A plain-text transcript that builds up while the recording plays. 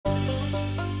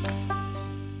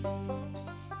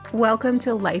Welcome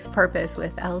to Life Purpose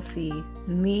with LC,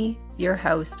 me, your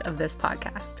host of this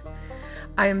podcast.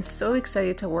 I am so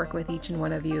excited to work with each and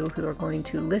one of you who are going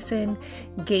to listen,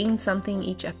 gain something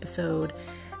each episode,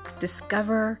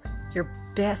 discover your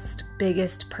best,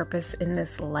 biggest purpose in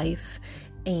this life,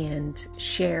 and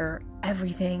share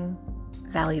everything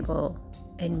valuable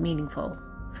and meaningful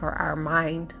for our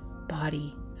mind,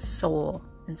 body, soul,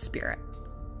 and spirit.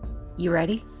 You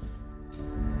ready?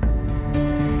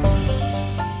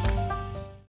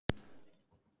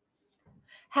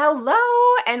 Hello,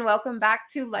 and welcome back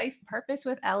to Life Purpose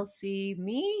with LC,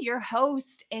 me, your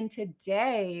host. And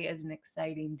today is an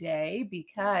exciting day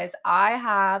because I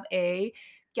have a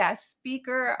guest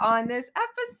speaker on this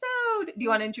episode. Do you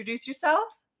want to introduce yourself?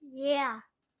 Yeah.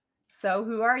 So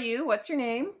who are you? What's your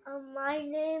name? My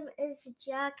name is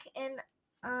Jack, and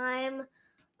I'm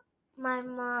my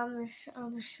mom's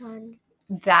son.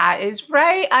 That is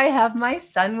right. I have my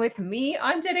son with me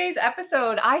on today's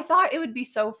episode. I thought it would be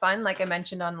so fun, like I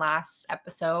mentioned on last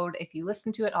episode, if you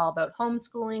listen to it all about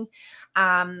homeschooling,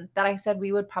 that I said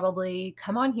we would probably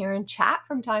come on here and chat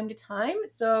from time to time.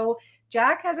 So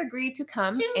Jack has agreed to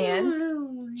come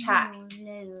and chat.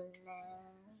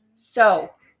 So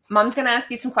Mom's going to ask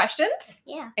you some questions.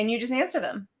 Yeah. And you just answer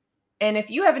them. And if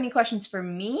you have any questions for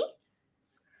me,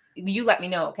 you let me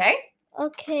know, okay?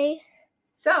 Okay.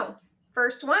 So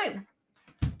first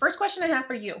question I have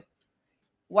for you.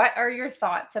 What are your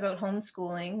thoughts about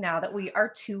homeschooling now that we are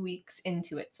 2 weeks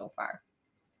into it so far?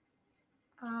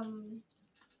 I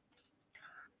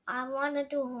want to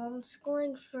do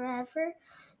homeschooling forever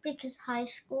because high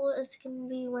school is going to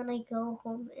be when I go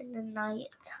home in the night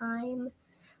time.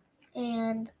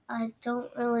 And I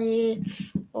don't really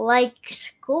like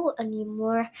school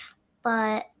anymore,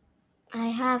 but I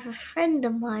have a friend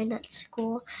of mine at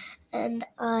school, and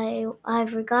I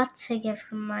forgot to give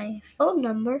her my phone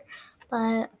number,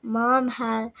 but my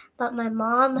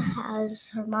mom has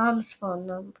her mom's phone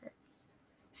number.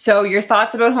 So your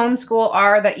thoughts about homeschool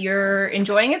are that you're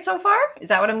enjoying it so far? Is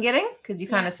that what I'm getting? Because you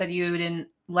kind of said you didn't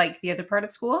like the other part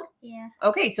of school? Yeah.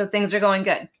 Okay, so things are going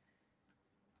good.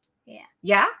 Yeah.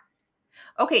 Yeah?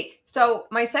 Okay, so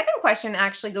my second question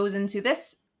actually goes into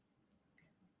this.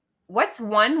 What's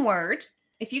one word?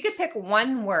 If you could pick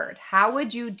one word, how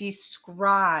would you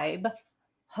describe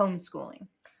homeschooling?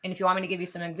 And if you want me to give you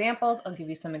some examples, I'll give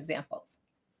you some examples.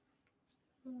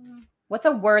 What's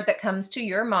a word that comes to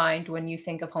your mind when you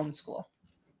think of homeschool?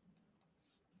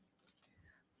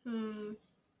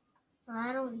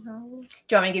 I don't know.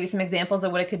 Do you want me to give you some examples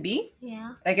of what it could be?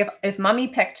 Yeah. Like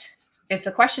if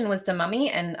the question was to Mommy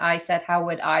and I said, how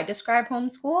would I describe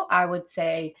homeschool? I would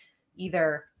say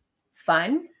either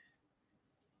fun,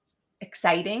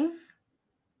 exciting.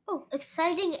 Oh,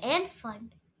 exciting and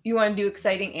fun. You want to do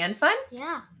exciting and fun?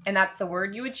 Yeah. And that's the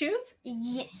word you would choose?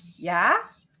 Yes. Yeah?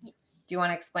 Yes. Do you want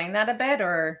to explain that a bit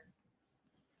or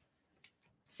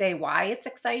say why it's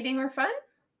exciting or fun?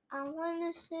 I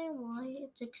want to say why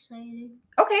it's exciting.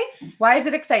 Okay. Why is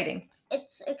it exciting?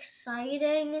 It's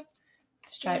exciting.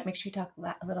 Just try to make sure you talk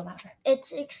a little louder.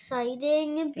 It's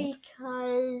exciting Thanks.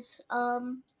 because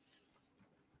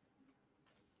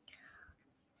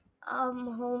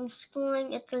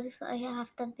homeschooling, it's just I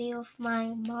have to be with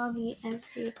my mommy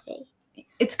every day.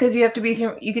 It's because you get to be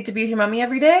with your mommy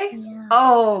every day? Yeah.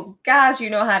 Oh gosh, you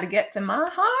know how to get to my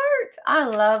heart. I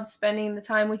love spending the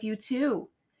time with you too.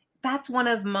 That's one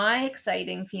of my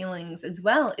exciting feelings as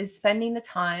well, is spending the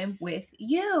time with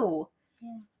you.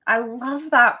 Yeah. I love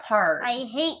that part. I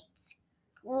hate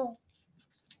school.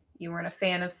 You weren't a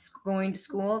fan of going to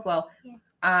school? Well,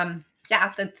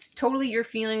 yeah, that's totally your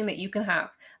feeling that you can have.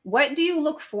 What do you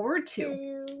look forward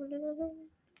to?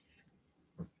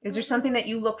 Is there something that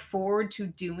you look forward to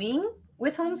doing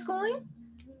with homeschooling?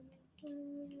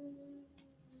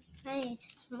 Hey,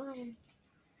 it's mine.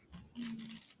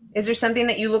 Is there something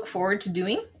that you look forward to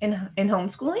doing in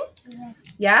homeschooling? Yeah.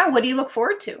 Yeah? What do you look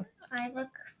forward to? I look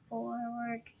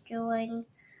forward to doing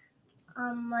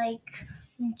like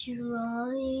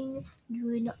drawing,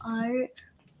 doing art,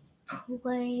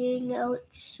 playing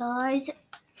outside,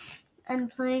 and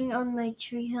playing on my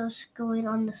treehouse, going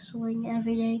on the swing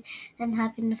every day, and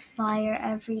having a fire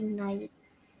every night.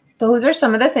 Those are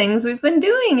some of the things we've been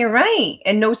doing. You're right.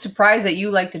 And no surprise that you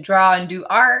like to draw and do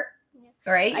art,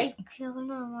 right? I kind of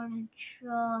want to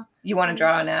draw. You want to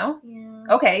draw now? Yeah.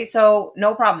 Okay, so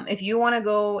no problem. If you want to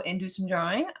go and do some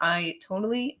drawing, I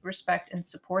totally respect and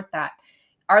support that.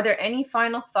 Are there any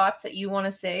final thoughts that you want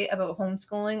to say about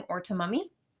homeschooling or to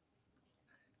Mommy?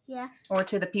 Yes. Or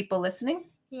to the people listening?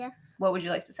 Yes. What would you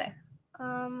like to say?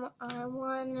 I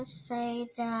want to say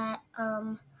that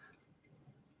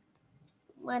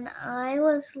when I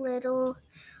was little,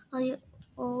 I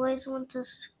always went to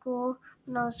school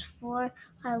when I was 4.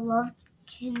 I loved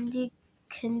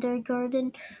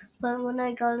kindergarten, but when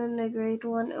I got into grade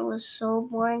 1, it was so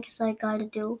boring because I got to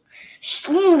do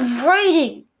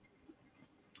writing.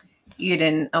 You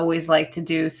didn't always like to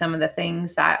do some of the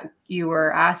things that you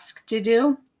were asked to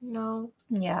do? No.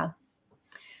 Yeah.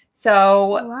 So,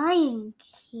 Lion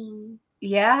King.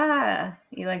 yeah,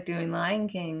 you like doing Lion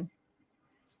King.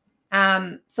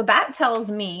 So that tells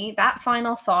me, that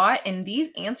final thought and these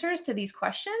answers to these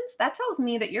questions, that tells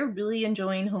me that you're really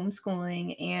enjoying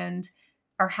homeschooling and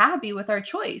are happy with our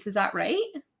choice. Is that right?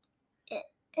 It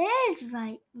is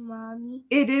right, Mommy.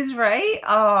 It is right.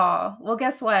 Oh, well,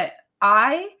 guess what?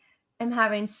 I am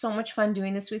having so much fun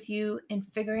doing this with you and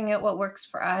figuring out what works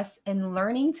for us and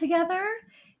learning together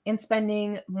and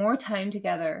spending more time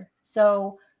together.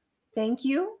 So thank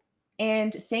you.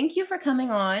 And thank you for coming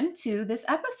on to this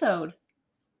episode.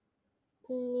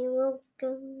 You're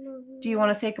welcome. Do you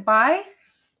want to say goodbye?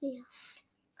 Yeah.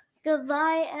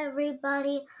 Goodbye,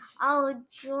 everybody. I'll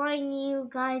join you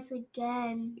guys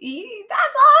again.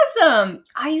 That's awesome.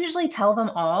 I usually tell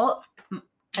them all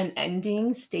an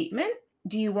ending statement.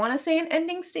 Do you want to say an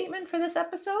ending statement for this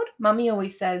episode? Mommy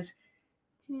always says,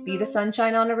 be the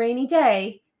sunshine on a rainy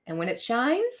day, and when it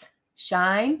shines,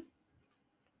 shine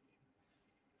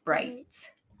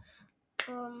bright.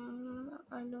 I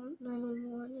don't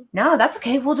want to. No, that's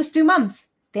okay. We'll just do mums.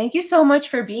 Thank you so much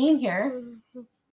for being here.